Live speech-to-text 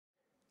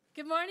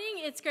Good morning.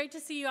 It's great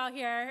to see you all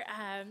here.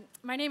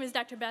 My name is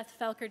Dr. Beth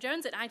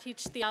Felker-Jones, and I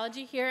teach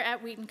theology here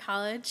at Wheaton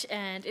College.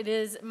 And it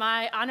is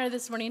my honor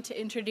this morning to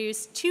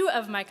introduce two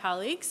of my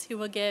colleagues who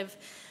will give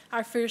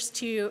our first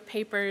two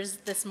papers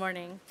this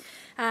morning.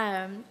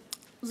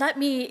 Let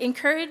me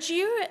encourage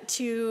you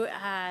to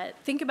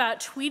think about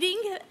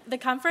tweeting the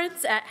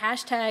conference at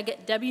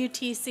hashtag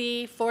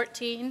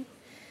WTC14.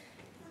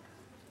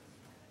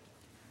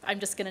 I'm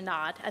just going to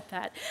nod at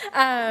that.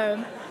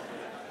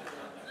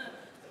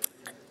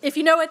 If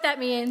you know what that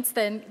means,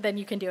 then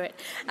you can do it.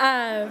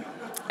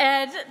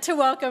 And to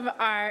welcome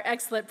our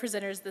excellent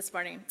presenters this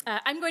morning.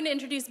 I'm going to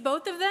introduce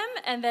both of them,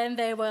 and then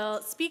they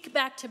will speak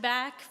back to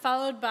back,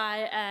 followed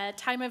by a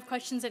time of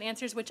questions and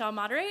answers, which I'll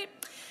moderate.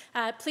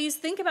 Please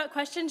think about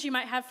questions you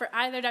might have for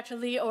either Dr.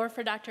 Lee or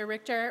for Dr.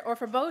 Richter, or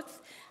for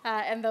both,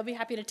 and they'll be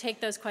happy to take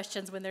those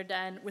questions when they're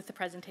done with the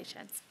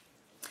presentations.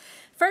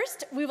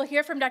 First, we will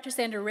hear from Dr.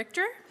 Sandra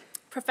Richter,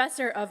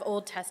 professor of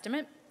Old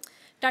Testament.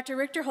 Dr.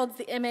 Richter holds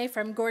the MA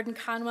from Gordon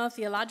Conwell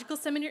Theological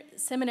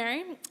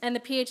Seminary and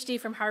the PhD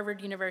from Harvard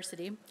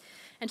University.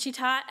 And she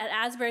taught at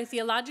Asbury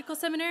Theological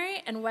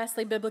Seminary and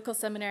Wesley Biblical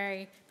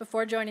Seminary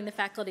before joining the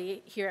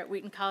faculty here at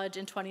Wheaton College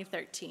in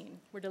 2013.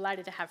 We're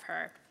delighted to have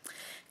her.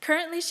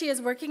 Currently, she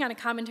is working on a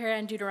commentary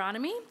on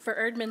Deuteronomy for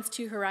Erdman's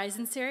Two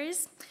Horizons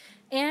series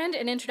and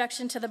an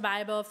introduction to the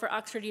Bible for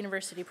Oxford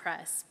University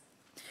Press.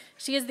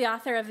 She is the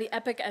author of the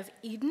Epic of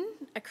Eden,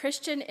 a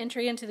Christian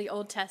entry into the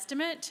Old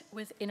Testament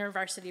with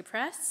InterVarsity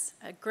Press,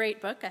 a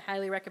great book I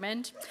highly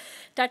recommend.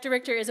 Dr.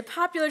 Richter is a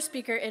popular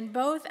speaker in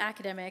both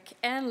academic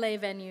and lay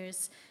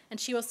venues, and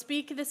she will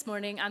speak this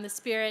morning on the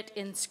Spirit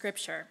in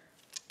Scripture.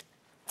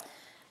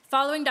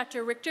 Following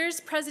Dr.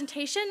 Richter's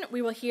presentation,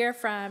 we will hear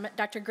from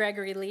Dr.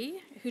 Gregory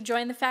Lee, who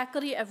joined the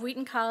faculty of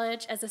Wheaton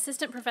College as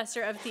Assistant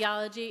Professor of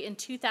Theology in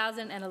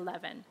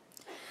 2011.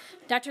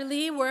 Dr.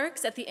 Lee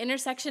works at the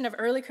intersection of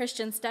early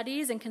Christian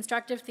studies and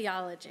constructive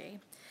theology.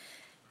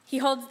 He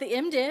holds the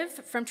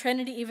MDiv from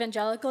Trinity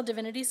Evangelical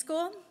Divinity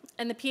School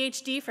and the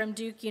PhD from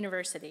Duke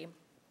University.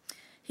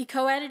 He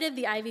co-edited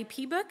the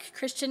IVP book,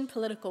 Christian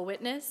Political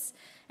Witness,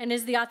 and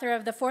is the author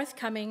of the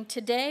forthcoming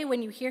Today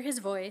When You Hear His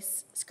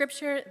Voice,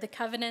 Scripture, the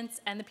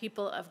Covenants, and the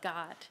People of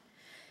God.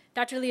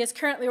 Dr. Lee is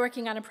currently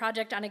working on a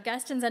project on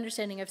Augustine's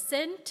understanding of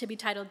sin to be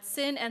titled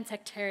Sin and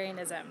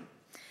Sectarianism.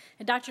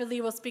 And Dr. Lee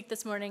will speak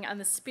this morning on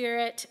the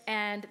Spirit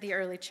and the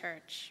early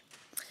church.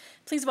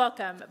 Please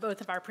welcome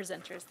both of our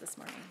presenters this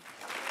morning.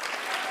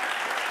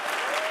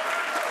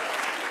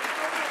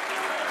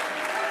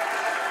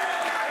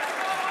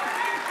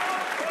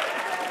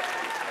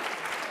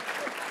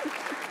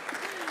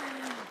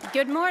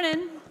 Good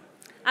morning.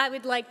 I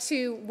would like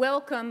to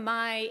welcome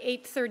my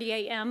 8:30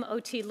 a.m.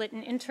 OT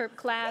Lytton Interp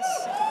class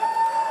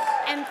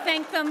and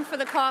thank them for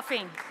the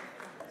coffee.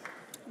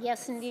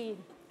 Yes, indeed.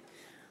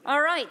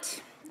 All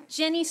right.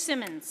 Jenny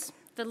Simmons,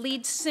 the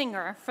lead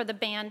singer for the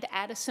band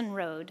Addison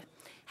Road,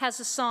 has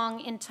a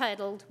song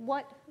entitled,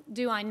 What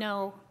Do I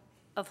Know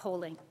of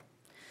Holy?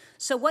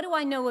 So what do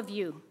I know of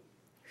you,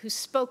 who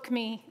spoke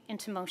me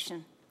into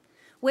motion?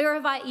 Where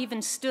have I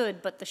even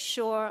stood but the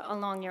shore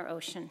along your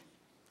ocean?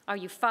 Are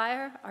you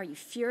fire? Are you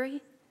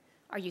fury?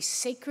 Are you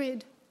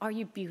sacred? Are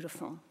you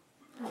beautiful?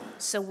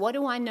 So what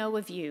do I know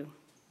of you?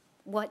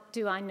 What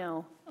do I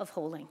know of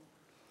holy?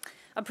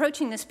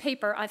 Approaching this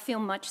paper, I feel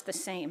much the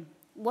same.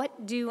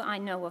 What do I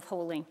know of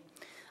holy?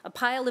 A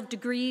pile of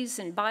degrees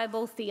in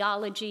Bible,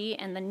 theology,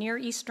 and the Near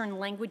Eastern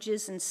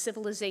languages and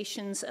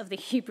civilizations of the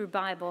Hebrew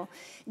Bible,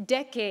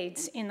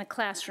 decades in the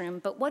classroom,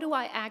 but what do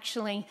I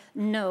actually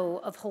know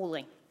of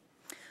holy?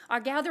 Our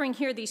gathering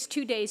here these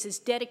 2 days is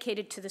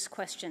dedicated to this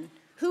question.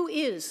 Who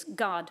is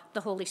God,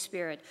 the Holy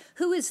Spirit?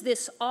 Who is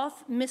this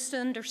oft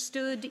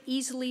misunderstood,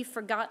 easily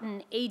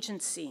forgotten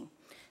agency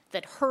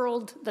that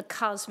hurled the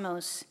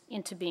cosmos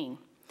into being?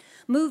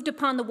 Moved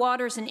upon the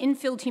waters and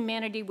infilled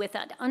humanity with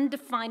that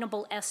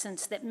undefinable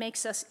essence that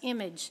makes us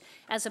image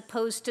as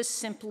opposed to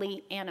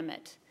simply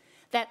animate.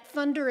 That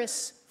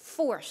thunderous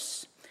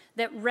force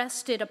that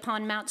rested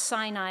upon Mount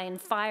Sinai in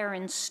fire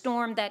and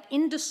storm, that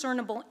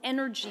indiscernible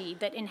energy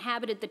that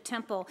inhabited the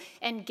temple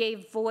and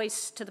gave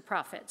voice to the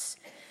prophets.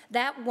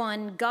 That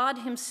one, God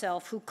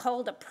himself, who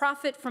called a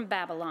prophet from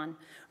Babylon,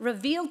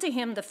 revealed to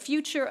him the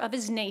future of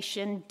his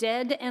nation,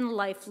 dead and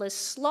lifeless,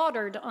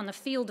 slaughtered on the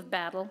field of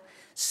battle,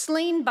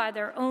 slain by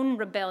their own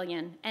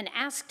rebellion, and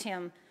asked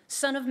him,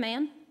 Son of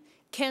man,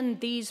 can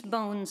these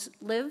bones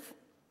live?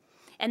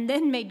 And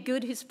then made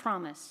good his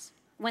promise.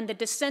 When the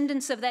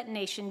descendants of that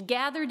nation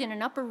gathered in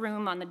an upper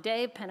room on the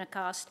day of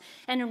Pentecost,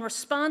 and in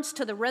response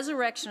to the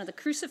resurrection of the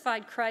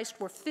crucified Christ,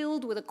 were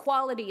filled with a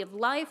quality of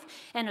life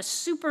and a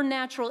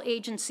supernatural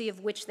agency of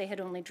which they had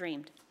only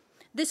dreamed.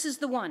 This is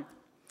the one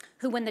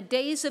who, when the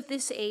days of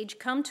this age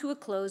come to a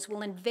close,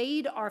 will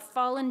invade our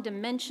fallen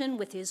dimension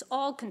with his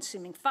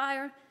all-consuming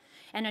fire,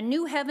 and a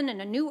new heaven and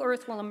a new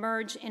earth will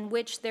emerge in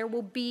which there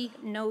will be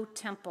no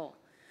temple,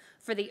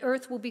 for the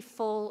earth will be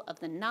full of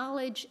the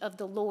knowledge of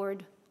the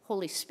Lord,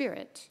 Holy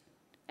Spirit,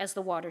 as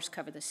the waters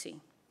cover the sea.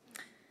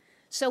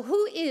 So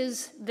who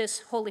is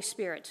this Holy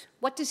Spirit?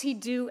 What does he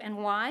do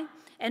and why?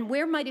 And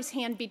where might his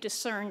hand be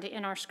discerned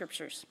in our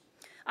scriptures?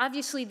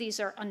 Obviously, these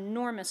are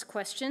enormous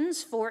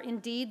questions, for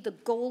indeed the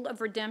goal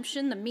of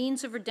redemption, the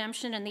means of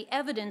redemption, and the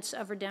evidence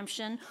of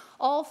redemption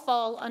all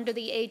fall under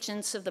the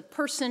agents of the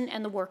person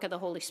and the work of the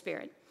Holy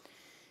Spirit.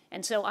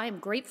 And so I am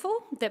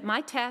grateful that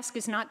my task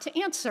is not to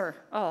answer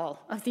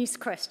all of these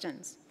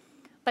questions,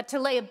 but to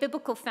lay a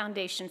biblical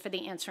foundation for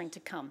the answering to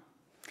come.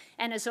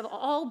 And as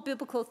all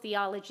biblical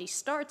theology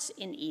starts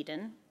in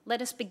Eden,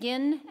 let us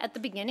begin at the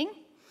beginning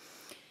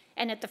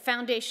and at the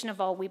foundation of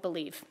all we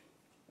believe.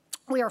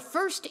 We are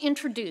first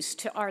introduced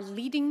to our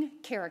leading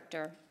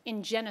character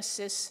in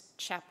Genesis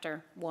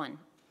chapter 1.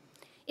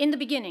 In the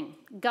beginning,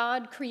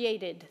 God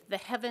created the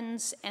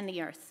heavens and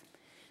the earth.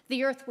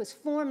 The earth was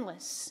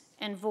formless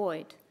and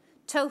void,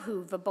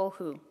 tohu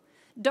vabohu.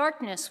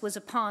 Darkness was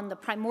upon the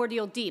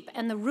primordial deep,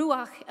 and the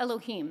Ruach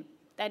Elohim,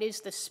 that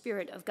is the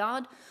Spirit of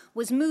God,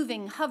 was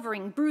moving,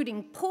 hovering,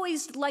 brooding,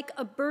 poised like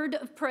a bird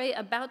of prey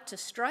about to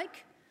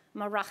strike,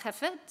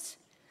 marachafet,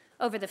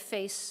 over the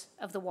face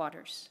of the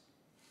waters.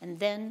 And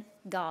then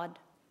God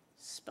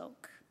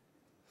spoke.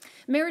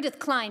 Meredith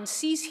Kline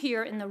sees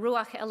here in the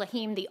Ruach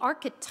Elohim the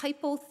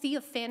archetypal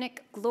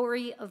theophanic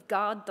glory of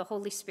God, the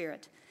Holy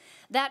Spirit.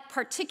 That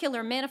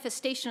particular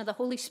manifestation of the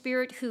Holy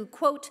Spirit who,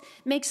 quote,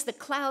 makes the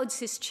clouds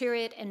his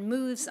chariot and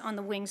moves on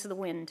the wings of the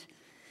wind.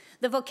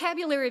 The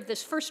vocabulary of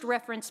this first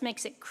reference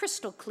makes it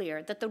crystal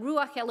clear that the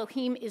Ruach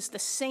Elohim is the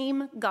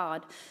same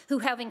God who,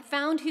 having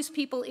found his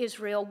people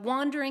Israel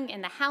wandering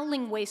in the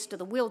howling waste of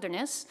the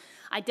wilderness,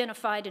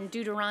 identified in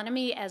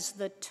Deuteronomy as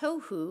the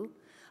Tohu,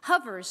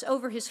 hovers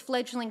over his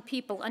fledgling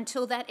people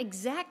until that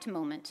exact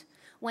moment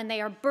when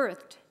they are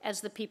birthed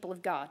as the people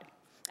of God.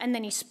 And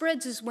then he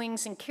spreads his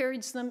wings and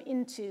carries them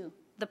into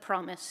the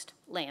promised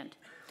land.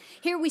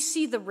 Here we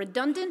see the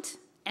redundant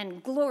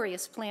and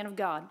glorious plan of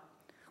God.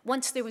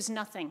 Once there was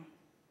nothing,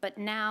 but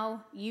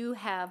now you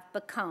have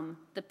become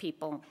the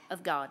people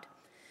of God.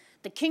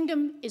 The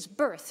kingdom is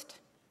birthed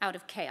out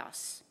of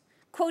chaos.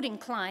 Quoting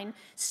Kline,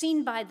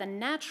 seen by the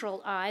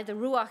natural eye, the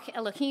Ruach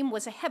Elohim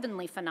was a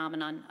heavenly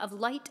phenomenon of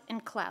light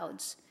and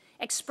clouds,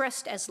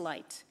 expressed as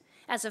light,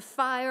 as of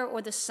fire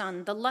or the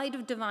sun, the light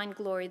of divine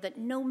glory that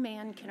no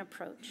man can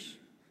approach.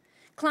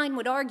 Kline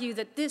would argue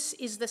that this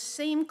is the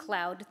same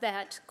cloud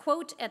that,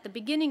 quote, at the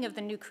beginning of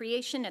the new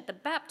creation, at the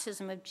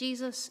baptism of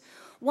Jesus,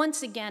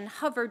 once again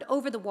hovered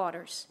over the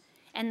waters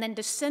and then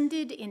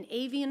descended in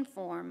avian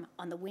form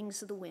on the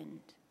wings of the wind,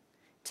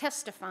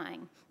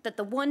 testifying that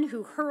the one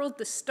who hurled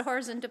the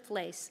stars into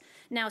place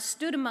now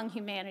stood among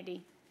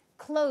humanity,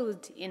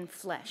 clothed in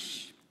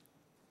flesh,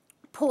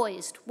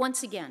 poised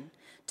once again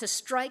to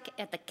strike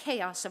at the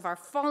chaos of our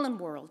fallen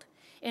world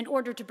in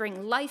order to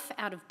bring life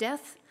out of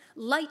death,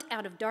 light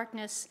out of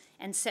darkness,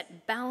 and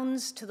set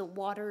bounds to the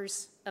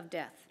waters of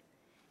death.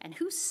 And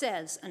who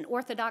says an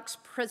Orthodox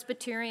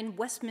Presbyterian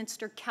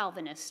Westminster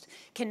Calvinist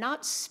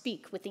cannot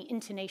speak with the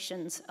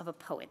intonations of a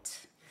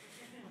poet?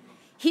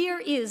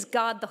 Here is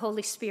God the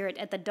Holy Spirit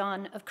at the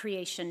dawn of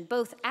creation,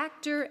 both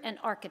actor and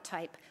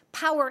archetype,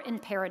 power and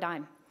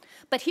paradigm.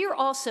 But here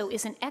also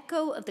is an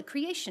echo of the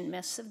creation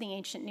myths of the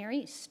ancient Near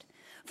East.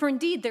 For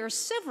indeed, there are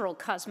several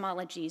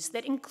cosmologies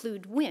that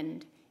include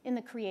wind in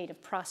the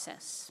creative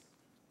process.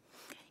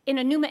 In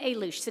Enuma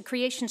Elish, the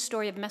creation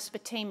story of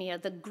Mesopotamia,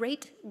 the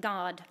great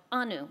god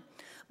Anu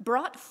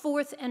brought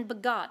forth and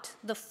begot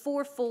the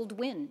fourfold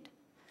wind,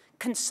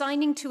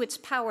 consigning to its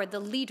power the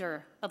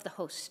leader of the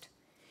host.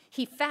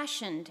 He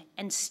fashioned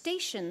and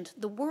stationed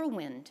the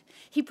whirlwind.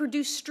 He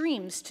produced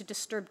streams to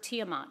disturb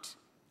Tiamat.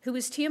 Who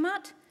is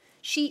Tiamat?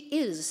 She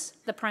is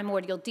the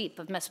primordial deep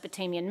of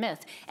Mesopotamian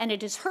myth, and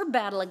it is her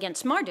battle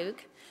against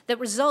Marduk that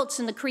results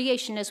in the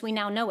creation as we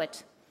now know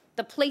it,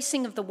 the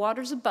placing of the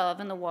waters above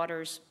and the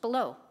waters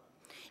below.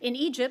 In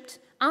Egypt,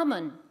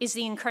 Amun is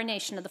the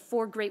incarnation of the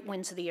four great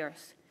winds of the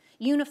earth,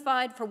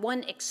 unified for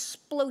one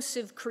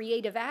explosive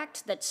creative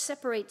act that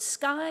separates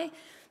sky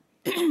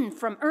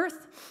from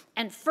earth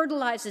and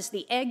fertilizes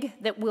the egg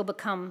that will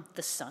become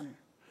the sun.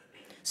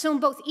 So in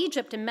both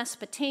Egypt and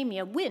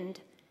Mesopotamia,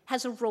 wind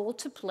has a role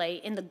to play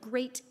in the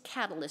great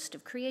catalyst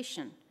of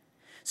creation.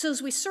 So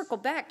as we circle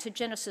back to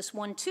Genesis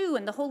 1:2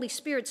 and the Holy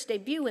Spirit's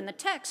debut in the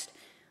text,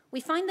 we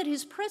find that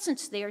his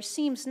presence there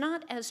seems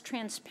not as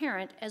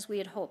transparent as we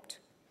had hoped.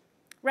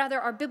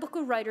 Rather, our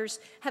biblical writers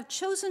have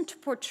chosen to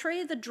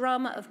portray the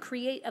drama of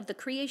the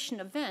creation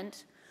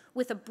event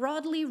with a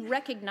broadly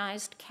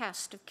recognized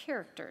cast of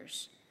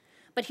characters.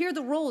 But here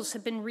the roles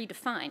have been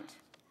redefined,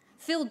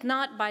 filled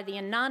not by the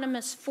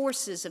anonymous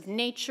forces of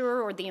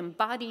nature or the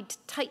embodied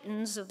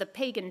titans of the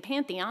pagan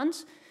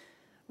pantheons.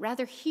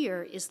 Rather,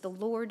 here is the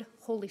Lord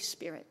Holy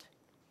Spirit,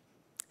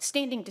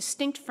 standing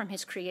distinct from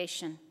his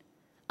creation,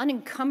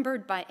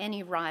 unencumbered by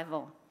any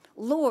rival,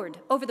 Lord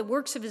over the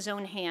works of his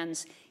own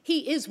hands.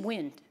 He is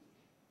wind,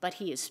 but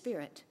he is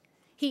spirit.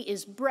 He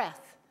is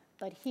breath,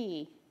 but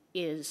he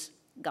is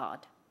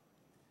God.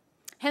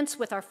 Hence,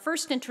 with our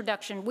first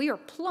introduction, we are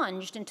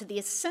plunged into the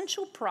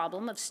essential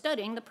problem of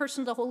studying the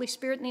person of the Holy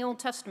Spirit in the Old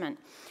Testament.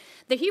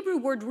 The Hebrew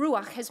word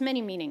ruach has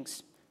many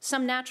meanings,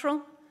 some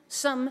natural,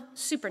 some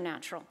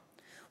supernatural.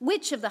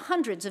 Which of the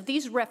hundreds of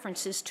these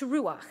references to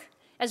Ruach,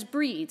 as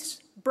breathes,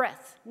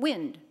 breath,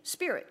 wind,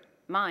 spirit,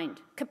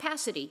 mind,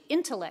 capacity,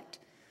 intellect,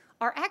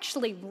 are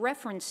actually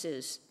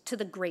references to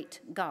the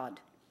great God?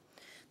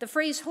 The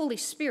phrase Holy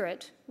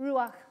Spirit,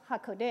 Ruach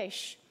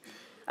HaKodesh,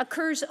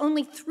 occurs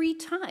only 3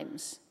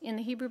 times in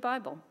the Hebrew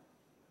Bible.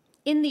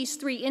 In these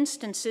 3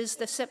 instances,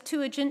 the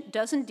Septuagint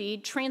does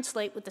indeed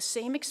translate with the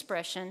same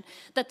expression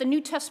that the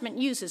New Testament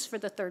uses for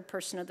the third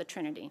person of the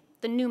Trinity,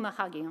 the pneuma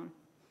hagion.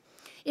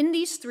 In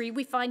these 3,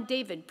 we find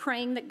David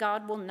praying that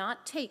God will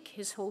not take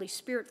his Holy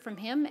Spirit from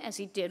him as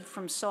he did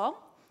from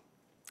Saul,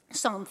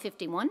 Psalm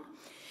 51,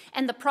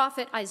 and the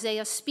prophet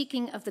Isaiah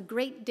speaking of the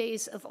great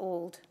days of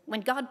old,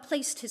 when God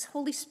placed his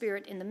Holy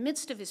Spirit in the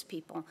midst of his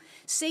people,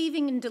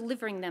 saving and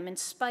delivering them in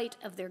spite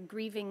of their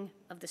grieving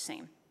of the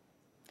same.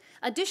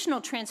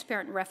 Additional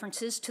transparent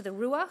references to the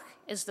Ruach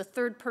as the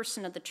third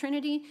person of the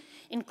Trinity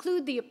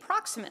include the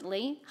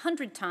approximately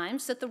 100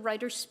 times that the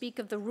writers speak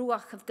of the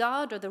Ruach of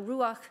God or the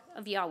Ruach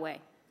of Yahweh.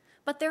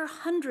 But there are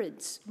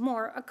hundreds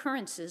more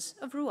occurrences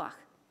of Ruach,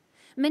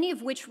 many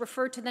of which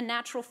refer to the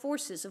natural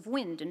forces of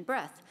wind and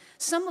breath,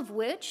 some of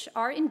which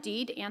are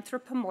indeed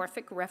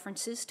anthropomorphic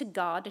references to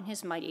God and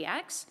his mighty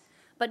acts,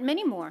 but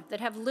many more that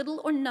have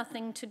little or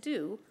nothing to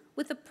do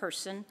with the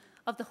person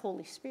of the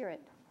Holy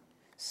Spirit.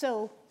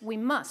 So we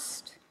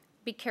must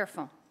be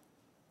careful.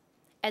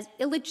 As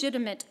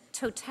illegitimate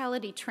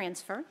totality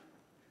transfer,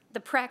 the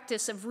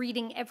practice of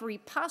reading every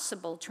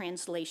possible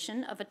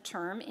translation of a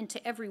term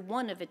into every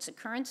one of its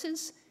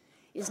occurrences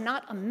is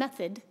not a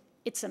method,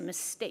 it's a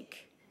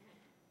mistake.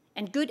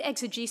 And good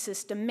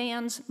exegesis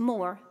demands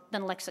more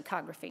than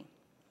lexicography.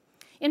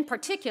 In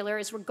particular,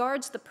 as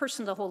regards the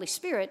person of the Holy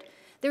Spirit,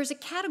 there is a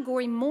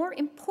category more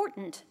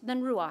important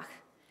than Ruach,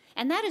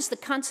 and that is the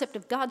concept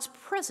of God's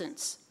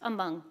presence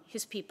among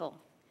his people.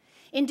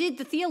 Indeed,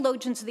 the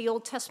theologians of the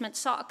Old Testament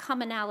saw a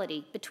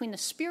commonality between the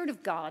Spirit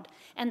of God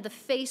and the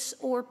face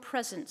or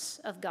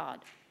presence of God.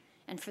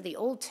 And for the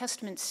Old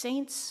Testament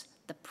saints,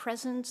 the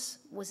presence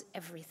was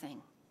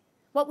everything.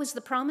 What was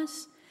the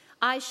promise?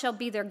 I shall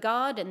be their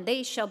God, and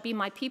they shall be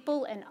my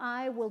people, and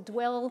I will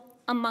dwell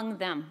among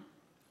them.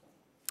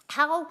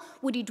 How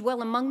would he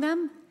dwell among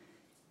them?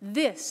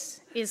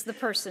 This is the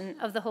person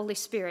of the Holy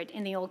Spirit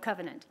in the Old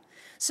Covenant.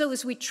 So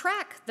as we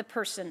track the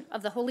person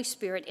of the Holy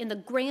Spirit in the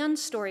grand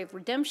story of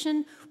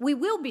redemption, we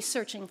will be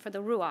searching for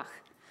the Ruach,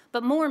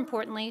 but more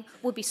importantly,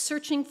 we'll be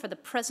searching for the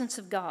presence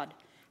of God,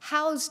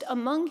 housed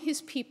among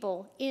his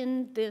people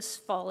in this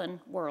fallen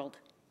world.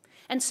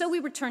 And so we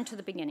return to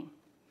the beginning.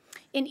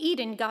 In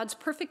Eden, God's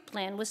perfect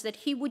plan was that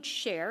he would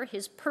share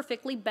his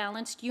perfectly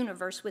balanced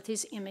universe with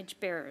his image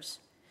bearers,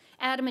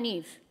 Adam and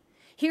Eve.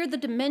 Here, the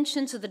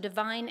dimensions of the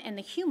divine and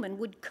the human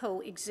would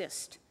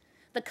coexist.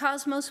 The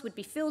cosmos would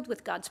be filled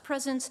with God's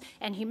presence,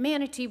 and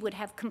humanity would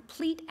have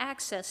complete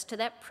access to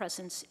that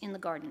presence in the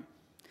garden.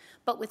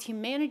 But with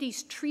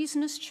humanity's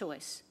treasonous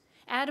choice,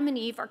 Adam and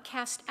Eve are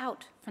cast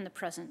out from the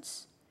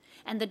presence,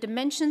 and the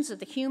dimensions of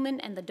the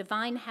human and the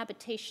divine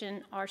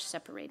habitation are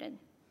separated.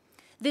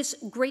 This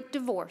great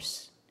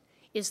divorce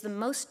is the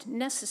most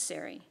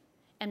necessary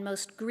and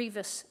most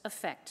grievous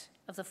effect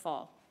of the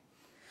fall.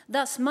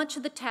 Thus, much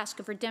of the task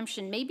of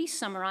redemption may be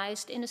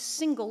summarized in a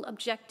single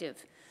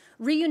objective: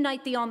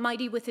 reunite the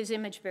Almighty with his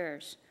image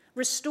bearers,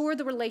 restore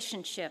the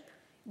relationship,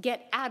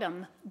 get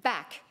Adam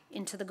back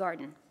into the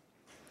garden.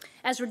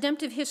 As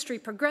redemptive history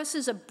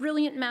progresses, a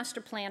brilliant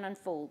master plan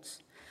unfolds.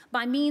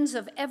 By means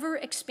of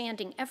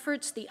ever-expanding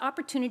efforts, the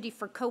opportunity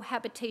for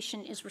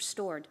cohabitation is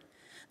restored.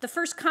 The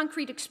first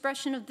concrete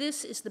expression of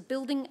this is the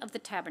building of the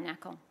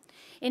tabernacle.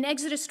 In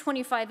Exodus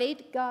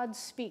 25:8, God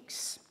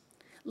speaks,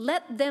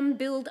 "Let them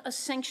build a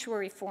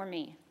sanctuary for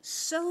me,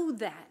 so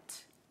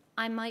that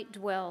I might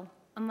dwell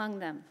among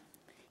them."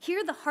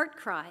 Hear the heart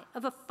cry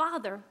of a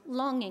father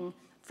longing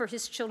for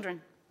his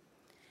children.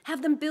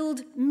 Have them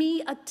build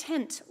me a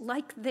tent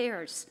like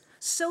theirs,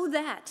 so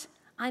that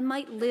I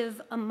might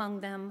live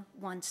among them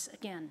once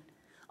again.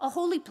 A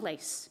holy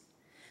place.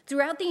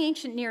 Throughout the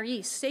ancient Near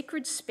East,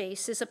 sacred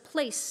space is a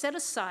place set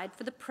aside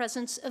for the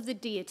presence of the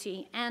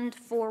deity and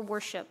for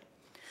worship.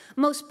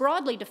 Most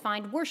broadly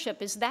defined,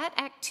 worship is that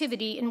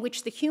activity in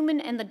which the human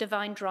and the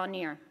divine draw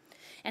near.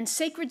 And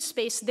sacred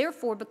space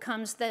therefore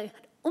becomes the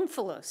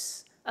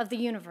omphalos of the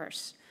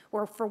universe,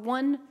 where for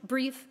one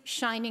brief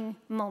shining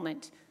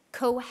moment,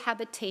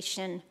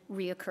 cohabitation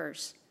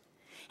reoccurs.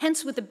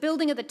 Hence, with the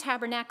building of the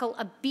tabernacle,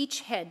 a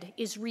beachhead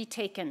is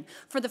retaken.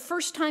 For the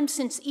first time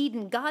since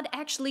Eden, God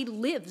actually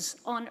lives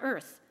on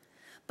earth.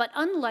 But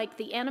unlike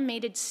the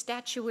animated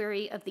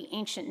statuary of the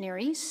ancient Near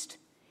East,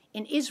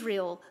 in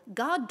Israel,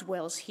 God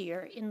dwells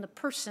here in the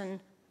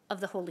person of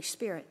the Holy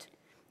Spirit.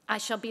 I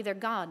shall be their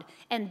God,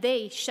 and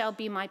they shall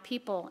be my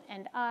people,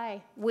 and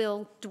I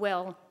will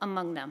dwell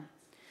among them.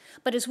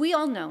 But as we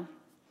all know,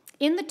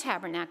 in the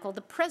tabernacle, the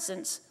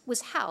presence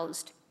was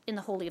housed in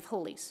the Holy of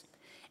Holies,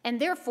 and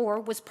therefore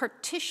was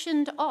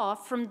partitioned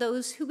off from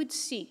those who would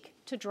seek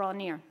to draw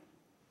near.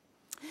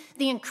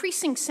 The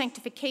increasing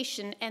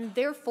sanctification and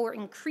therefore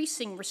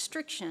increasing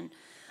restriction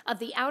of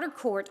the outer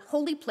court,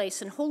 holy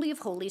place, and Holy of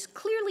Holies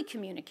clearly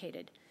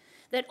communicated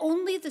that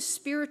only the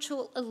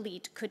spiritual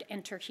elite could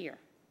enter here.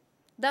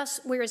 Thus,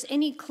 whereas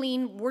any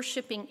clean,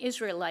 worshiping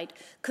Israelite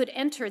could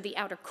enter the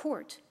outer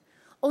court,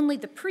 only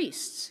the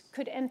priests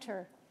could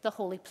enter the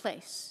holy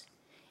place,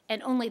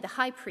 and only the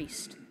high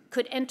priest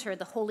could enter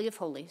the Holy of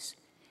Holies,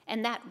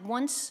 and that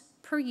once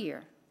per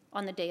year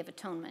on the Day of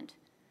Atonement.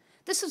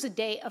 This was a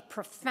day of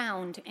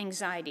profound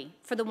anxiety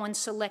for the one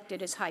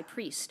selected as high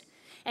priest,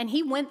 and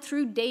he went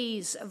through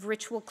days of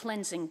ritual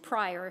cleansing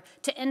prior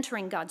to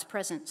entering God's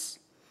presence.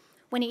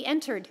 When he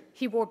entered,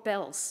 he wore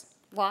bells.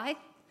 Why?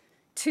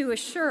 To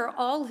assure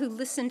all who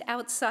listened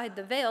outside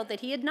the veil that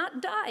he had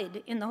not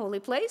died in the holy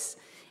place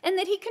and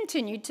that he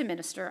continued to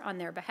minister on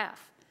their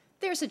behalf.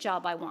 There's a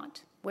job I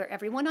want, where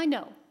everyone I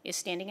know is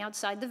standing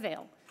outside the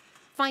veil,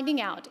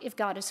 finding out if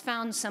God has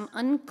found some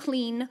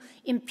unclean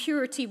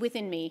impurity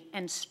within me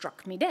and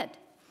struck me dead.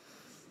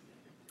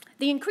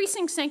 The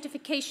increasing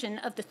sanctification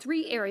of the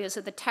three areas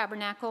of the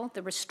tabernacle,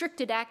 the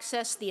restricted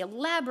access, the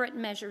elaborate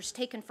measures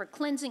taken for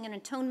cleansing and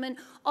atonement,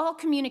 all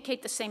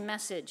communicate the same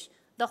message.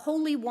 The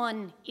Holy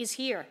One is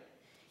here,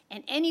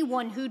 and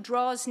anyone who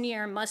draws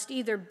near must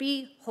either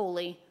be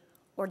holy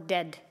or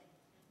dead.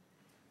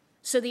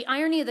 So the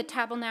irony of the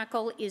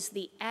tabernacle is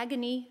the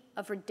agony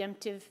of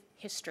redemptive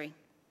history.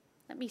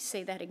 Let me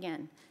say that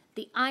again.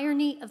 The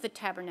irony of the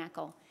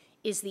tabernacle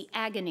is the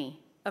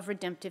agony of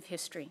redemptive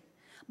history.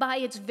 By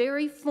its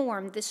very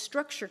form, this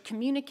structure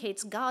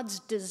communicates God's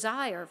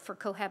desire for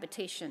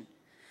cohabitation,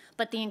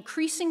 but the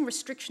increasing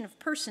restriction of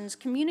persons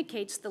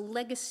communicates the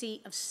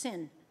legacy of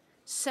sin,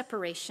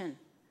 separation.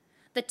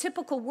 The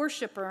typical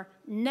worshiper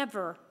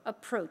never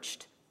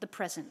approached the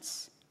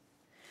presence.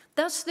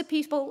 Thus, the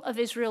people of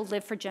Israel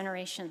live for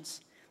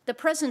generations. The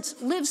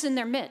presence lives in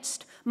their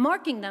midst,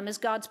 marking them as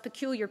God's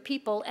peculiar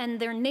people and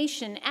their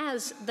nation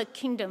as the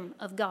kingdom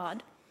of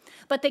God.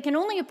 But they can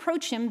only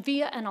approach him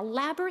via an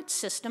elaborate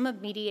system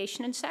of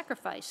mediation and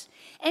sacrifice.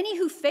 Any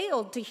who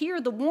failed to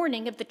hear the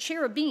warning of the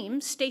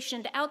cherubim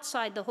stationed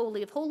outside the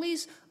Holy of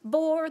Holies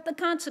bore the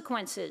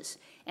consequences.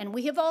 And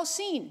we have all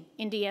seen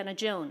Indiana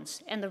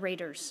Jones and the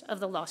Raiders of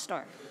the Lost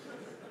Ark.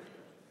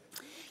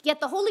 Yet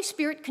the Holy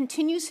Spirit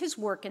continues his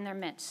work in their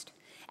midst,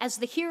 as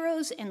the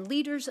heroes and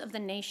leaders of the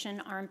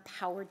nation are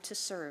empowered to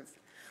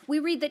serve. We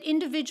read that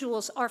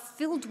individuals are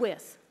filled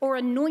with, or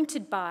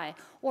anointed by,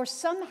 or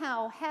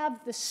somehow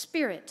have the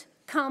Spirit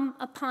come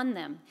upon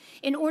them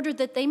in order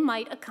that they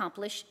might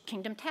accomplish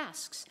kingdom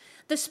tasks.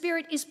 The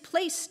Spirit is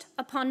placed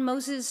upon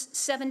Moses'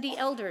 70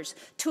 elders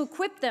to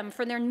equip them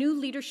for their new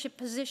leadership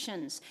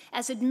positions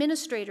as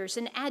administrators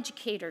and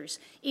educators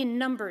in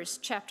Numbers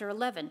chapter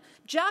 11.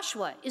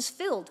 Joshua is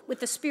filled with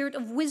the spirit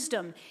of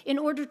wisdom in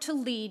order to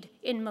lead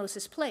in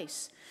Moses'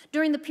 place.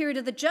 During the period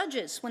of the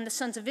Judges, when the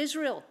sons of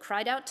Israel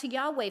cried out to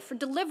Yahweh for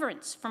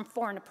deliverance from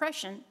foreign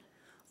oppression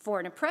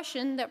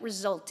that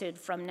resulted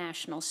from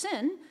national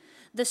sin,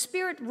 the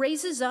Spirit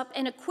raises up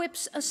and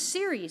equips a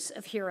series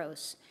of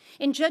heroes.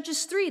 In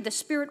Judges 3, the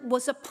Spirit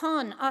was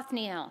upon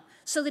Othniel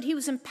so that he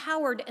was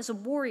empowered as a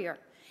warrior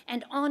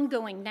and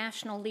ongoing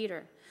national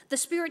leader. The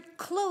Spirit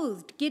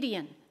clothed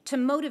Gideon to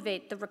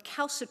motivate the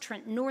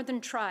recalcitrant northern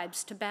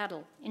tribes to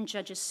battle in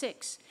Judges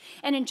 6.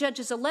 And in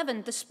Judges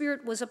 11, the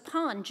Spirit was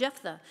upon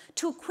Jephthah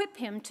to equip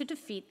him to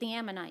defeat the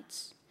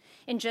Ammonites.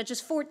 In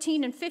Judges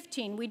 14 and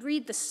 15, we'd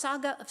read the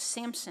saga of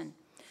Samson,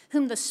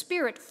 whom the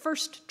Spirit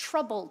first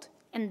troubled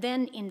and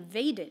then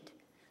invaded,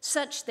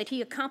 such that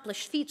he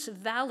accomplished feats of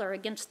valor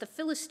against the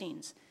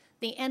Philistines,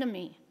 the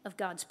enemy of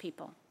God's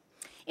people.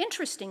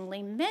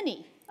 Interestingly,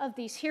 many of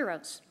these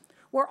heroes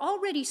were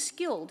already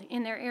skilled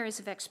in their areas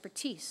of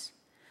expertise,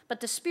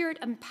 but the Spirit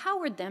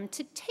empowered them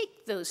to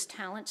take those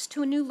talents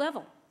to a new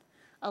level,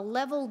 a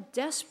level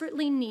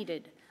desperately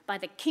needed by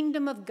the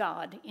kingdom of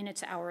God in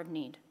its hour of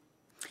need.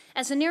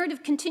 As the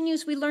narrative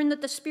continues, we learn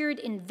that the Spirit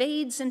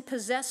invades and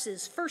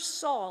possesses first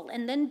Saul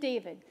and then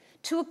David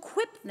to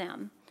equip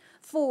them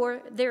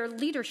for their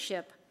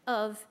leadership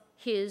of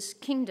his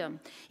kingdom.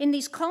 In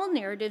these call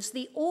narratives,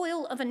 the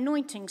oil of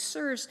anointing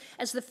serves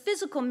as the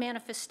physical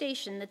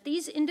manifestation that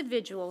these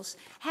individuals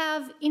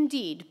have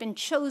indeed been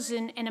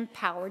chosen and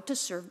empowered to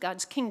serve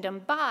God's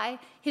kingdom by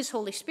his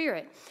Holy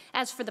Spirit.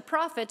 As for the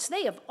prophets,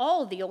 they of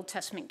all the Old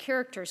Testament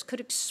characters could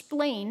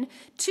explain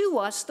to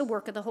us the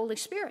work of the Holy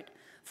Spirit.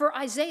 For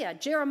Isaiah,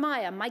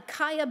 Jeremiah,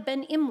 Micaiah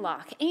ben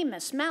Imlach,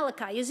 Amos,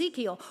 Malachi,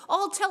 Ezekiel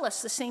all tell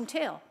us the same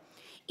tale.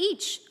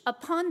 Each,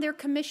 upon their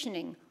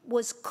commissioning,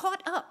 was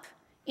caught up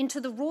into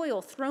the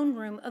royal throne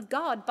room of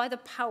God by the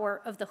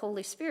power of the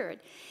Holy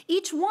Spirit.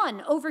 Each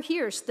one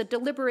overhears the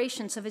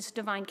deliberations of his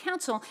divine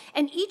counsel,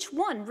 and each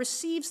one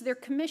receives their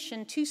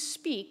commission to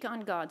speak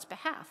on God's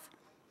behalf.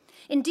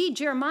 Indeed,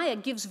 Jeremiah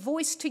gives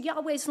voice to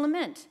Yahweh's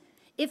lament.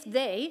 If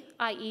they,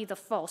 i.e. the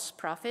false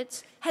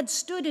prophets, had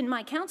stood in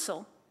my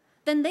counsel,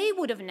 then they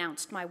would have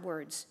announced my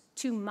words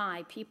to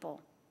my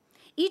people.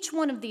 Each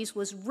one of these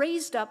was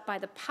raised up by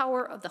the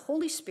power of the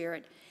Holy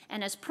Spirit,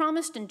 and as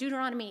promised in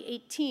Deuteronomy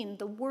 18,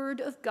 the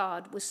word of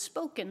God was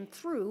spoken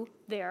through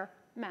their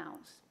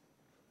mouths.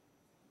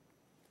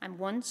 I'm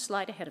one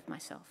slide ahead of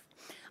myself.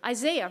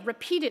 Isaiah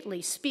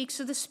repeatedly speaks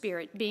of the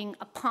Spirit being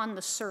upon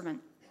the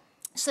servant.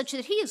 such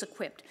that he is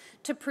equipped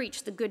to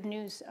preach the good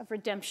news of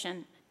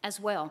redemption as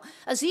well.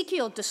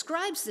 Ezekiel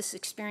describes this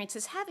experience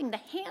as having the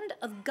hand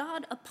of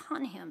God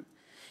upon him.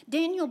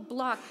 Daniel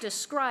Block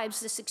describes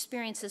this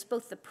experience as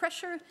both the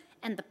pressure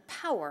and the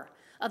power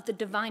of the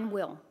divine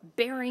will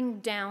bearing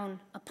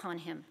down upon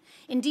him.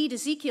 Indeed,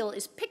 Ezekiel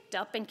is picked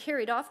up and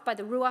carried off by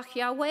the Ruach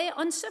Yahweh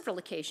on several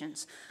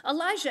occasions.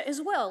 Elijah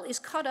as well is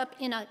caught up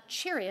in a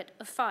chariot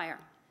of fire.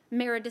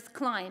 Meredith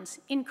Klein's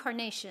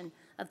incarnation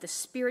of the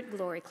Spirit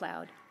glory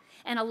cloud.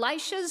 And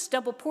Elisha's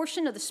double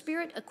portion of the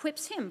Spirit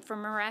equips him for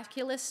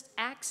miraculous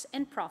acts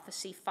and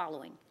prophecy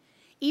following.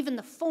 Even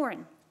the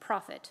foreign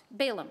prophet,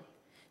 Balaam,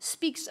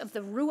 speaks of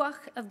the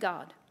Ruach of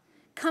God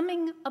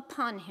coming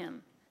upon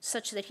him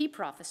such that he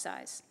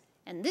prophesies,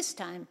 and this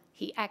time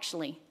he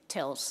actually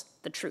tells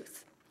the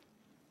truth.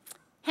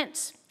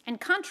 Hence, in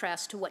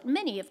contrast to what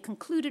many have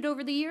concluded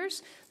over the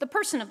years, the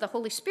person of the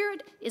Holy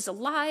Spirit is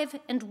alive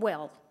and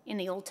well in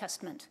the Old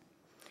Testament.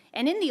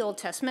 And in the Old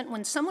Testament,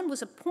 when someone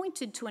was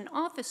appointed to an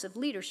office of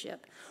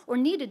leadership or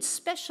needed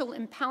special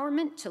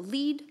empowerment to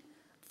lead,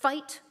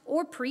 fight,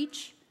 or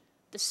preach,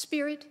 the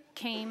Spirit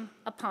came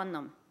upon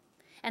them.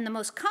 And the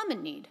most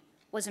common need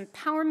was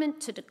empowerment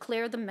to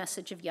declare the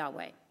message of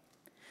Yahweh.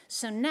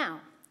 So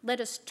now,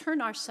 let us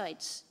turn our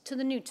sights to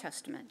the New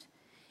Testament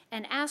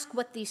and ask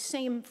what these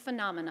same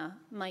phenomena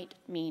might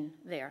mean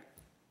there.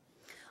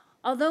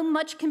 Although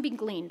much can be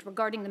gleaned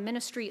regarding the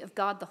ministry of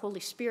God the Holy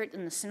Spirit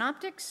in the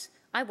Synoptics,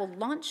 I will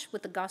launch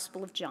with the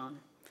Gospel of John.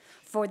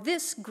 For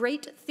this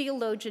great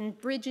theologian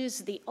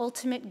bridges the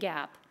ultimate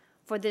gap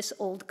for this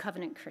Old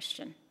Covenant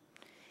Christian.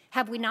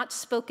 Have we not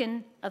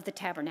spoken of the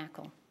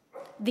tabernacle,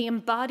 the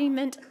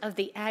embodiment of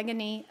the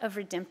agony of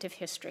redemptive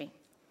history?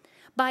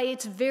 By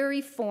its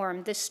very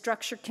form, this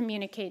structure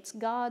communicates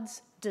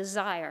God's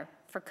desire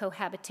for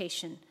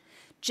cohabitation,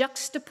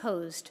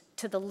 juxtaposed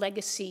to the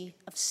legacy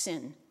of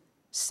sin,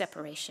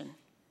 separation.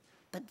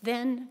 But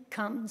then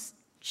comes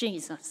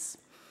Jesus.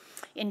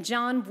 In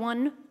John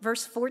 1,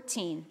 verse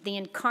 14, the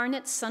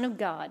incarnate Son of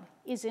God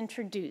is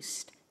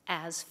introduced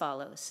as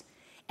follows.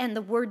 And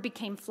the Word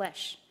became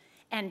flesh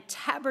and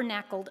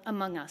tabernacled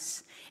among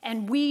us,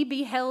 and we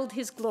beheld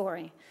his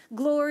glory,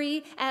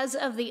 glory as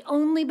of the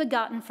only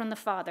begotten from the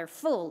Father,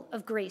 full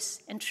of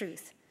grace and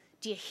truth.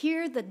 Do you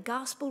hear the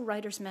gospel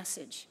writer's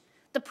message?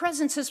 The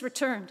presence has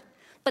returned,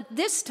 but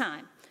this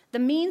time, the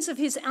means of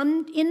his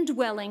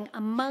indwelling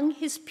among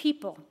his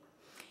people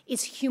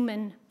is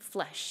human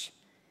flesh.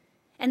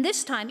 And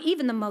this time,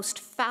 even the most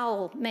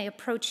foul may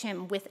approach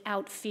him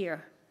without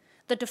fear.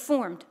 The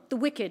deformed, the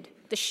wicked,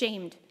 the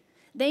shamed,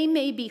 they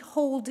may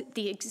behold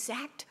the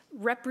exact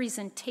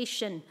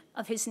representation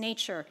of his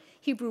nature,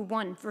 Hebrews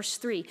 1, verse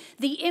 3,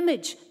 the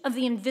image of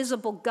the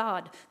invisible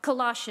God,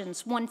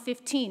 Colossians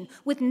 1:15,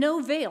 with no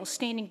veil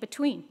standing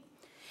between.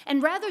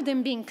 And rather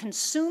than being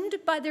consumed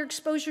by their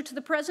exposure to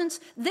the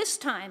presence, this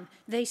time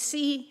they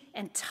see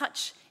and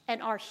touch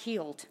and are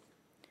healed.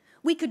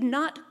 We could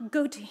not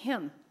go to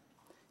him,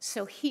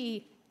 so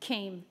he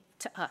came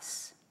to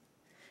us.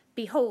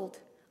 Behold,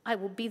 I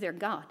will be their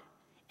God,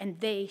 and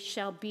they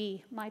shall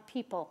be my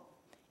people,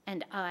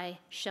 and I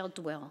shall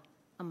dwell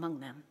among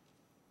them.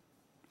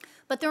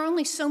 But there are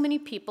only so many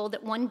people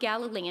that one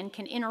Galilean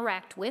can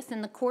interact with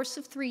in the course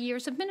of 3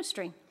 years of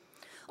ministry.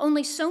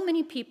 Only so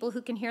many people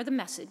who can hear the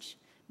message,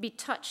 be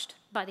touched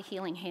by the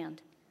healing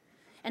hand.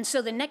 And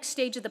so the next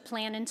stage of the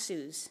plan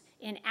ensues.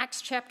 In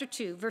Acts chapter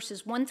 2,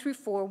 verses 1 through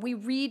 4, we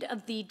read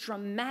of the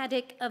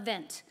dramatic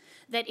event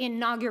that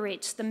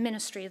inaugurates the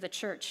ministry of the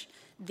church,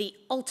 the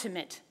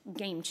ultimate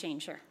game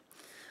changer.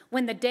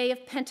 When the day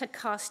of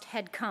Pentecost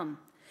had come,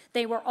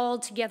 they were all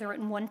together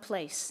in one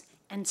place,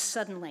 and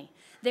suddenly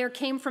there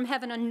came from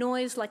heaven a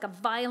noise like a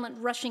violent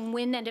rushing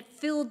wind, and it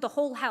filled the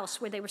whole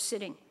house where they were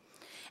sitting.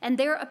 And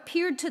there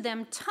appeared to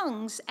them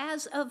tongues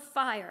as of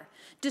fire,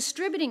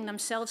 distributing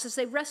themselves as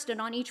they rested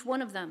on each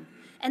one of them.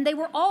 And they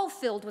were all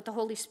filled with the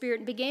Holy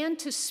Spirit and began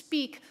to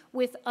speak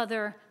with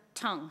other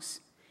tongues,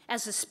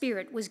 as the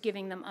Spirit was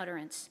giving them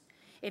utterance.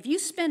 If you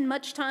spend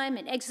much time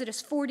in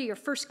Exodus 40 or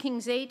 1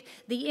 Kings 8,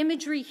 the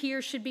imagery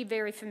here should be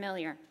very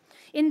familiar.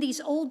 In these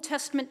Old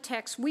Testament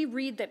texts, we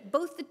read that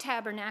both the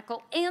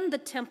tabernacle and the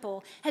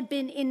temple had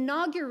been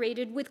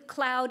inaugurated with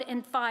cloud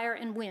and fire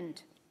and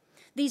wind.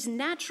 These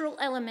natural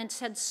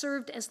elements had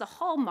served as the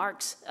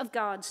hallmarks of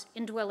God's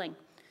indwelling.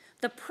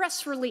 The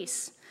press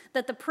release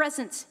that the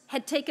presence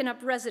had taken up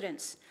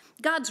residence.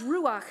 God's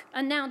Ruach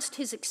announced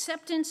his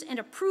acceptance and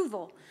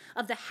approval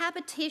of the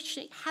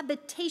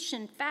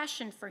habitation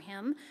fashioned for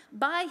him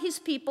by his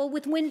people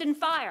with wind and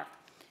fire.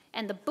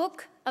 And the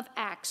book of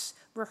Acts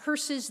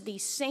rehearses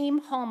these same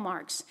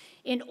hallmarks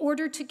in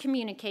order to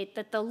communicate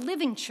that the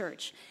living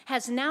church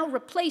has now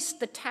replaced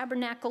the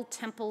tabernacle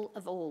temple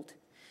of old.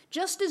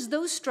 Just as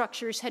those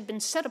structures had been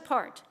set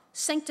apart,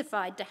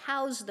 sanctified to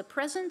house the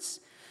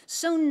presence,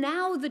 so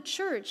now the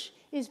church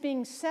is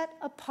being set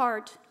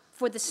apart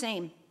for the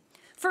same.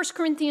 1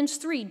 Corinthians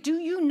 3, do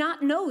you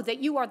not know that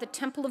you are the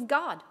temple of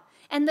God,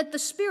 and that the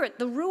Spirit,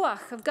 the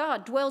Ruach of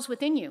God, dwells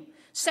within you?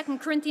 2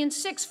 Corinthians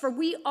 6, for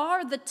we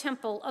are the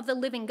temple of the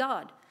living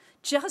God.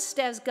 Just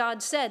as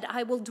God said,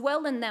 I will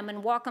dwell in them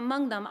and walk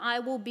among them. I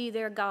will be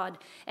their God,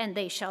 and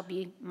they shall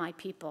be my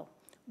people.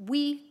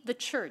 We, the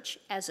church,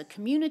 as a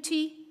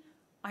community,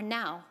 are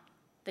now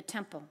the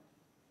temple.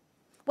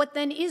 What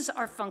then is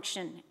our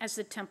function as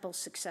the temple's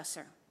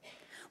successor?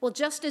 Well,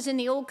 just as in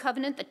the Old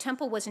Covenant, the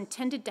temple was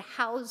intended to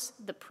house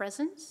the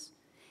presence,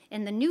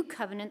 in the New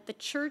Covenant, the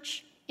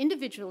church,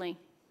 individually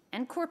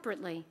and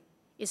corporately,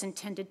 is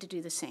intended to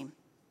do the same.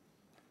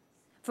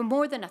 For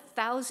more than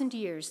 1,000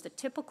 years, the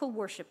typical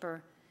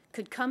worshiper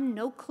could come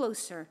no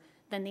closer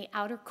than the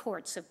outer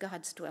courts of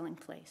God's dwelling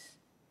place.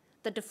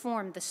 The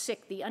deformed, the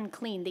sick, the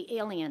unclean, the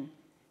alien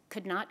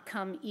could not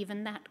come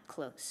even that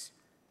close.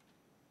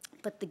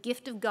 But the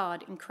gift of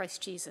God in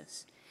Christ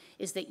Jesus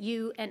is that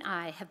you and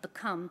I have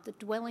become the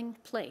dwelling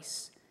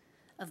place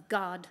of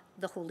God,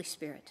 the Holy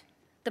Spirit,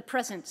 the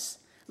presence,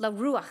 La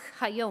Ruach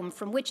Hayom,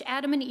 from which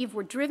Adam and Eve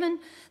were driven,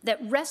 that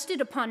rested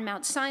upon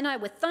Mount Sinai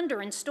with thunder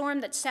and storm,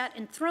 that sat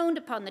enthroned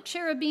upon the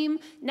cherubim,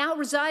 now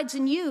resides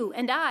in you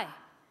and I.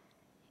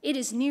 It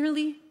is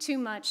nearly too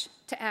much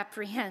to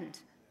apprehend.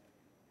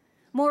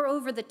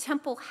 Moreover, the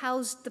temple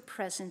housed the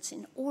presence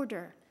in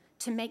order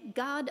to make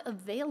God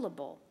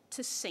available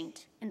to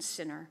saint and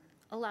sinner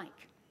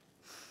alike.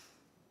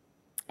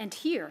 And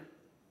here,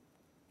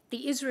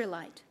 the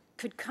Israelite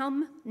could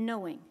come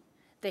knowing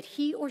that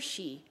he or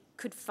she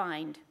could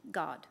find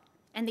God.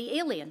 And the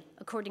alien,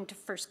 according to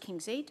 1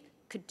 Kings 8,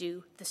 could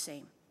do the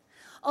same.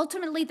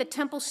 Ultimately, the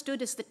temple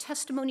stood as the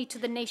testimony to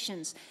the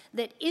nations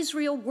that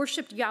Israel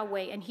worshiped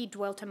Yahweh and he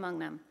dwelt among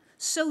them.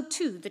 So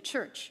too the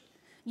church.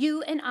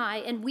 You and I,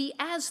 and we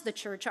as the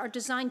church, are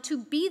designed to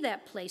be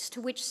that place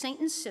to which saint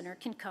and sinner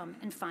can come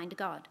and find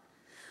God.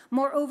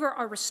 Moreover,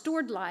 our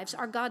restored lives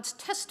are God's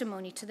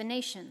testimony to the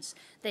nations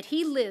that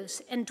he lives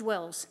and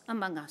dwells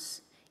among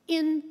us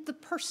in the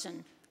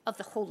person of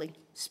the Holy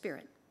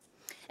Spirit.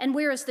 And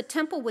whereas the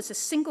temple was a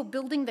single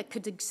building that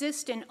could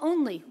exist in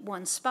only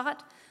one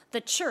spot,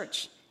 the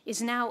church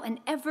is now an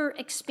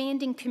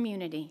ever-expanding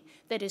community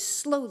that is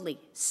slowly,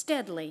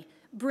 steadily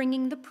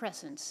bringing the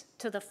presence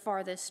to the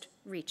farthest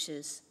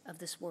reaches of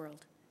this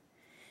world.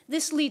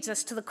 This leads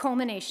us to the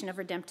culmination of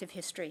redemptive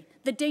history,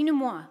 the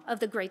denouement of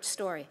the great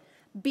story.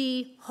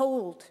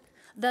 Behold,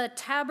 the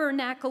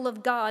tabernacle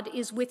of God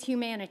is with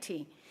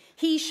humanity.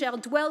 He shall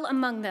dwell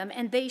among them,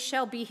 and they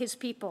shall be his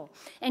people,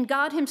 and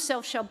God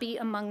himself shall be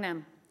among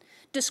them.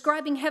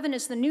 Describing heaven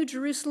as the New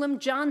Jerusalem,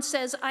 John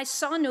says, I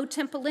saw no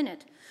temple in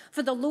it,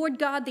 for the Lord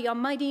God, the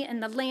Almighty,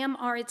 and the Lamb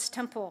are its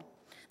temple.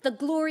 The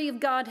glory of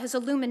God has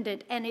illumined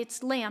it, and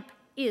its lamp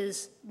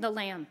is the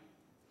Lamb.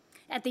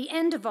 At the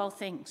end of all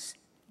things,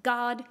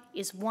 God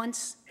is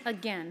once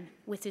again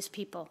with his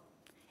people.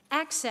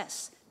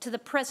 Access to the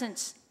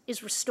presence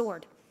is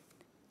restored.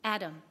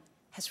 Adam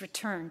has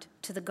returned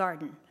to the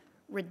garden.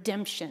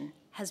 Redemption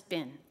has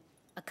been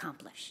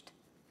accomplished.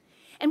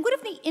 And what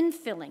of the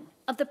infilling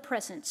of the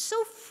presence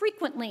so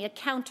frequently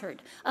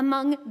encountered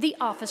among the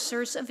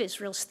officers of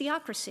Israel's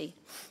theocracy?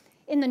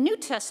 In the New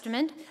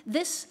Testament,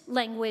 this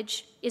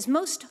language is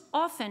most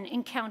often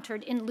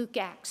encountered in Luke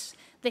Acts,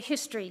 the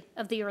history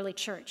of the early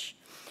church.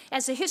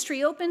 As the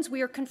history opens,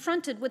 we are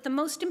confronted with the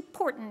most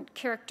important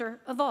character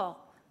of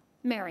all,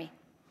 Mary.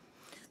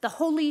 The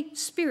Holy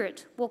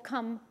Spirit will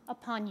come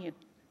upon you,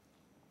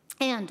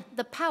 and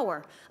the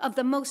power of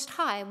the Most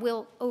High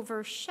will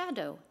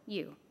overshadow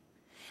you.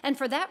 And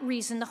for that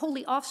reason, the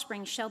holy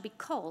offspring shall be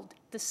called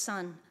the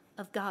Son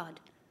of God,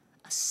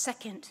 a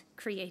second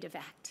creative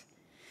act.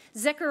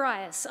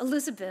 Zechariah,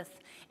 Elizabeth,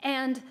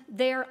 and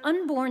their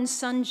unborn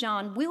son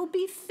John will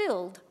be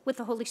filled with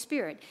the Holy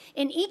Spirit.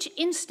 In each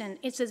instant,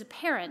 it is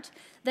apparent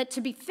that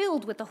to be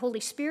filled with the Holy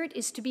Spirit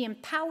is to be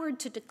empowered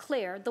to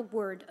declare the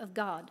word of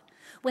God.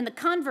 When the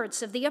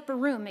converts of the upper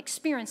room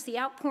experience the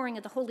outpouring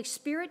of the Holy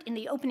Spirit in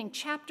the opening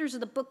chapters of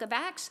the book of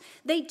Acts,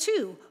 they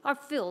too are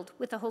filled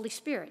with the Holy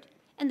Spirit,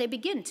 and they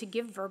begin to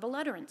give verbal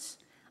utterance,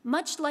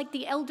 much like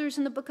the elders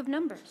in the book of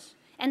Numbers,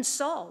 and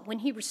Saul when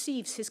he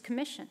receives his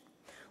commission.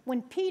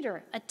 When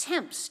Peter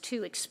attempts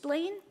to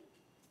explain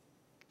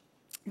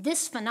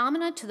this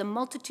phenomena to the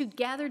multitude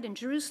gathered in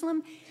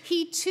Jerusalem,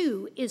 he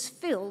too is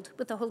filled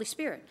with the Holy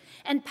Spirit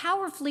and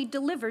powerfully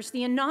delivers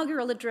the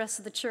inaugural address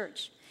of the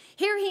church.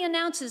 Here he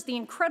announces the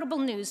incredible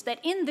news that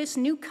in this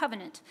new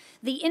covenant,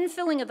 the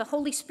infilling of the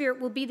Holy Spirit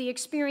will be the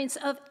experience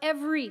of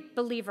every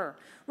believer,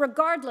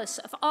 regardless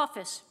of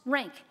office,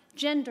 rank,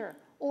 gender,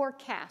 or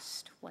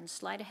caste. One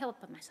slide ahead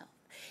of myself.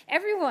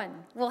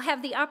 Everyone will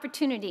have the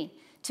opportunity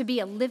to be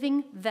a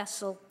living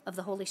vessel of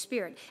the Holy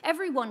Spirit.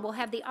 Everyone will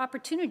have the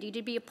opportunity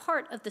to be a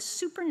part of the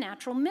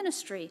supernatural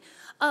ministry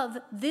of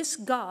this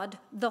God,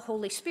 the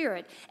Holy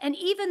Spirit. And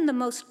even the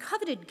most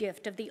coveted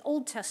gift of the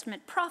Old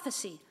Testament,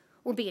 prophecy,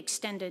 will be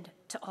extended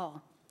to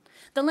all.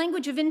 The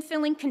language of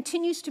infilling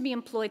continues to be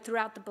employed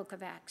throughout the book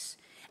of Acts.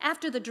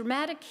 After the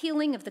dramatic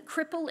healing of the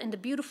cripple in the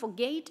beautiful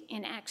gate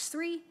in Acts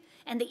 3,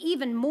 and the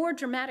even more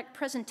dramatic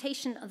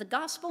presentation of the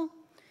gospel,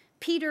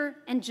 Peter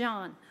and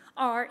John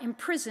are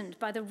imprisoned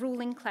by the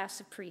ruling class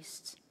of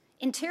priests.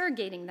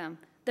 Interrogating them,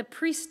 The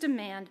priests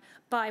demand,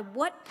 by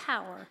what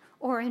power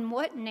or in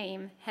what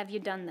name have you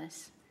done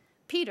this?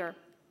 Peter,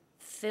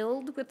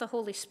 filled with the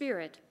Holy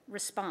Spirit,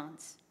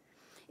 responds,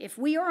 if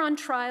we are on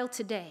trial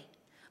today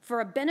for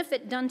a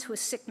benefit done to a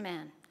sick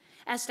man,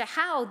 as to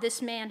how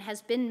this man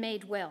has been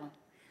made well,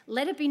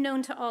 let it be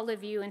known to all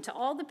of you and to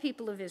all the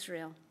people of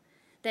Israel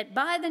that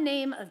by the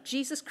name of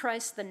Jesus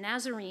Christ the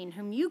Nazarene,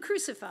 whom you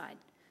crucified,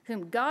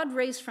 whom God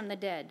raised from the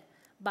dead,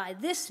 by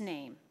this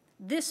name,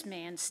 this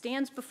man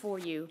stands before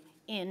you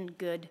in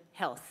good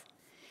health.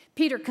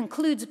 Peter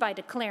concludes by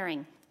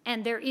declaring,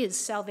 and there is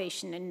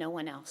salvation in no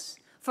one else,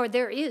 for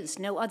there is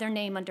no other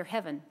name under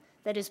heaven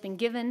that has been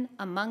given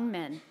among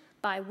men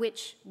by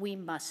which we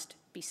must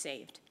be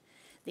saved.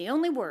 The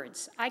only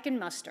words I can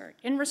muster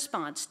in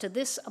response to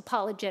this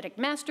apologetic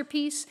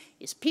masterpiece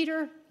is,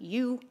 Peter,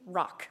 you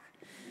rock.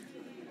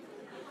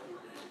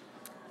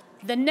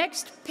 The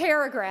next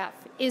paragraph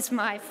is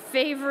my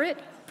favorite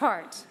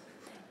part.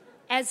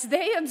 As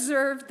they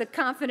observed the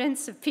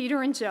confidence of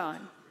Peter and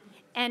John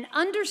and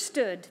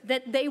understood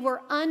that they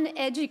were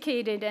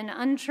uneducated and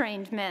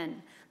untrained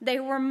men, they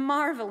were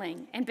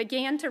marveling and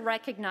began to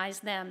recognize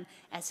them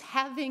as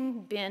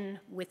having been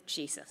with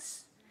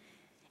Jesus.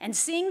 And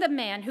seeing the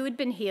man who had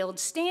been healed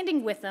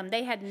standing with them,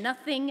 they had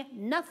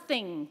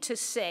nothing to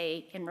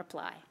say in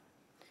reply.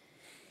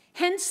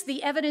 Hence,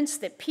 the evidence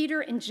that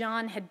Peter and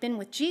John had been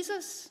with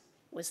Jesus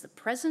was the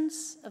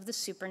presence of the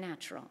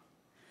supernatural,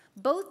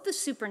 both the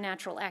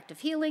supernatural act of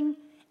healing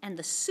and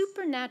the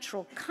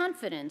supernatural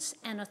confidence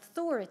and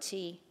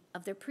authority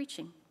of their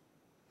preaching.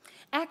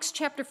 Acts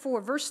chapter 4,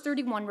 verse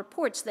 31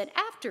 reports that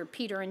after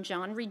Peter and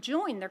John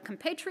rejoin their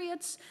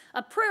compatriots,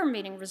 a prayer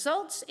meeting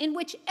results in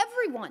which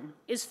everyone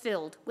is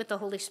filled with the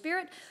Holy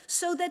Spirit,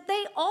 so that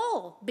they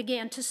all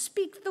began to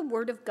speak the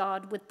word of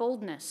God with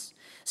boldness.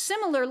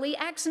 Similarly,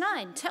 Acts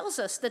 9 tells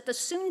us that the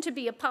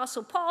soon-to-be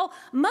apostle Paul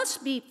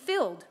must be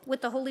filled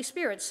with the Holy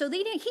Spirit so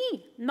that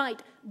he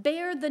might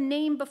bear the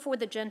name before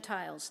the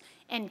Gentiles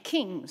and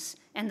kings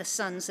and the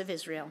sons of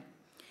Israel.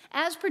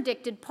 As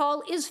predicted,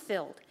 Paul is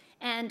filled,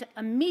 and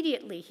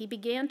immediately he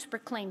began to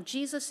proclaim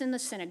Jesus in the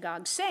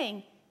synagogue,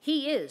 saying,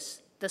 he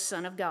is the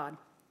Son of God.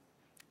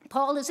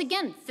 Paul is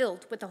again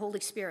filled with the Holy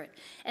Spirit,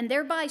 and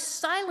thereby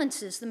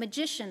silences the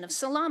magician of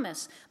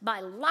Salamis by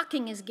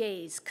locking his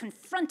gaze,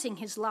 confronting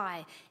his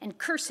lie, and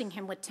cursing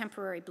him with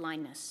temporary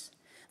blindness.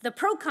 The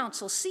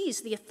proconsul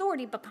sees the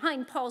authority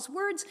behind Paul's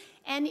words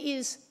and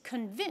is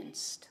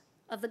convinced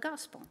of the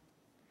gospel.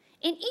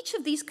 In each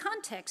of these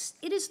contexts,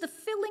 it is the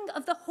filling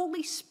of the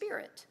Holy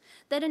Spirit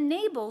that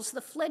enables the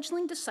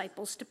fledgling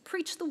disciples to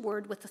preach the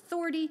word with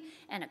authority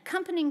and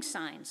accompanying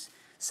signs,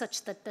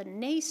 such that the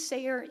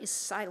naysayer is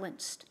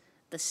silenced,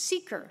 the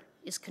seeker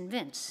is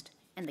convinced,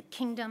 and the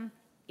kingdom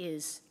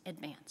is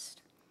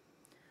advanced.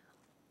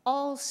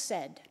 All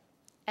said,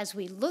 as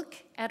we look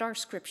at our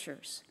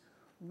scriptures,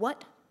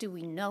 what do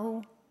we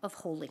know of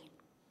holy?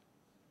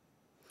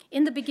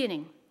 In the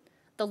beginning,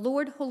 the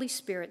Lord Holy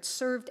Spirit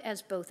served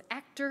as both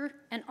actor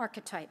and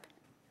archetype,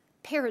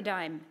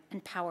 paradigm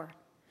and power.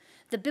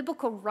 The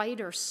biblical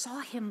writer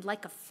saw him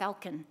like a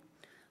falcon,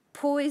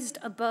 poised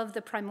above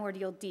the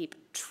primordial deep,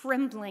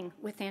 trembling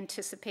with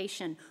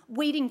anticipation,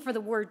 waiting for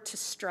the word to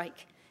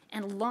strike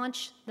and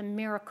launch the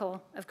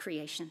miracle of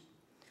creation.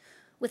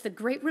 With the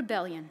great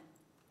rebellion,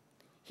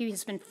 he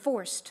has been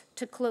forced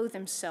to clothe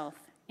himself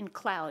in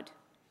cloud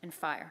and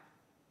fire.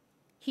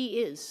 He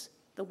is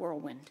the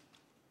whirlwind.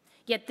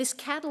 Yet this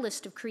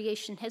catalyst of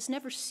creation has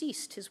never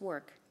ceased his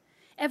work,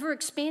 ever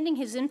expanding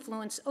his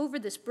influence over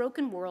this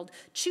broken world,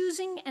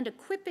 choosing and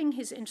equipping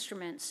his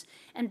instruments,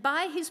 and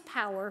by his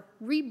power,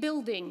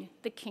 rebuilding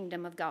the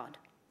kingdom of God.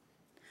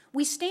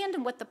 We stand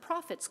in what the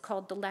prophets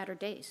called the latter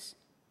days,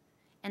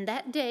 and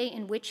that day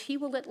in which he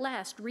will at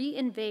last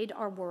reinvade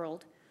our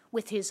world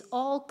with his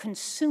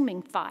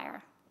all-consuming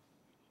fire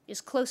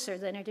is closer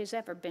than it has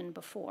ever been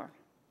before.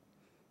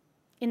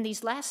 In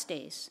these last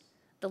days,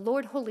 the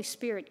Lord Holy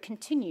Spirit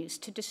continues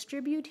to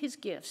distribute his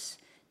gifts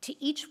to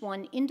each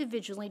one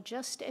individually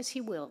just as he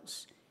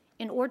wills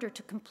in order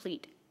to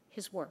complete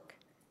his work.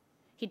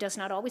 He does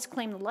not always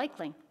claim the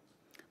likely,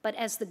 but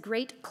as the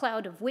great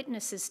cloud of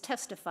witnesses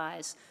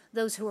testifies,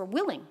 those who are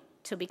willing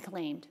to be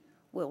claimed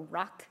will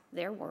rock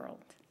their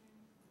world.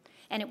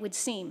 And it would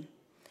seem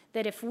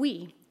that if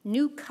we,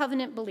 new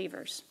covenant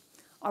believers,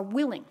 are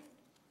willing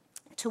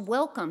to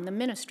welcome the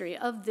ministry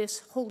of this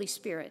Holy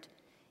Spirit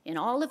in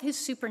all of his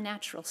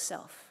supernatural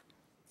self,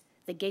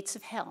 the gates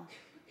of hell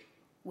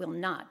will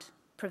not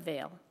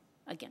prevail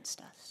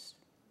against us.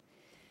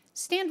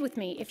 Stand with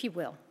me, if you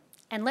will,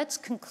 and let's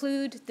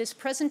conclude this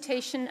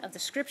presentation of the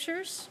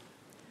scriptures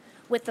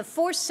with the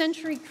 4th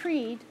century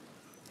creed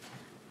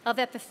of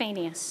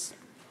Epiphanius.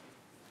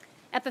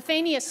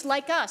 Epiphanius,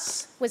 like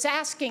us, was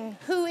asking,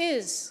 who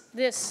is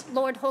this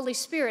Lord Holy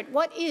Spirit?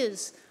 What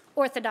is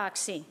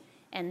orthodoxy?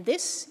 And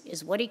this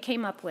is what he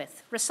came up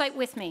with. Recite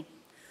with me.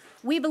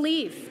 We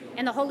believe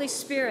in the Holy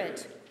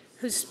Spirit,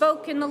 who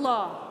spoke in the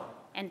law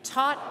and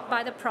taught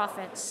by the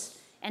prophets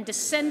and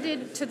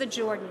descended to the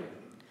Jordan,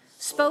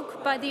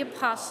 spoke by the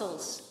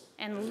apostles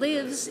and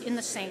lives in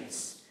the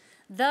saints.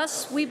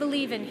 Thus we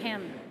believe in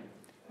him,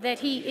 that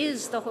he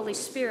is the Holy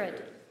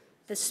Spirit,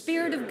 the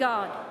Spirit of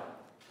God,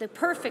 the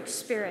perfect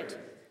Spirit,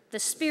 the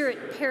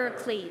Spirit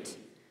Paraclete,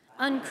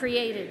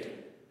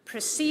 uncreated,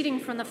 proceeding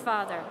from the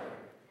Father,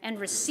 and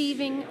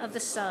receiving of the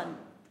Son,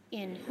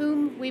 in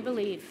whom we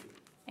believe.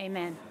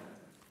 Amen.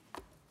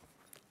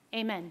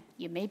 Amen.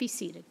 You may be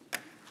seated.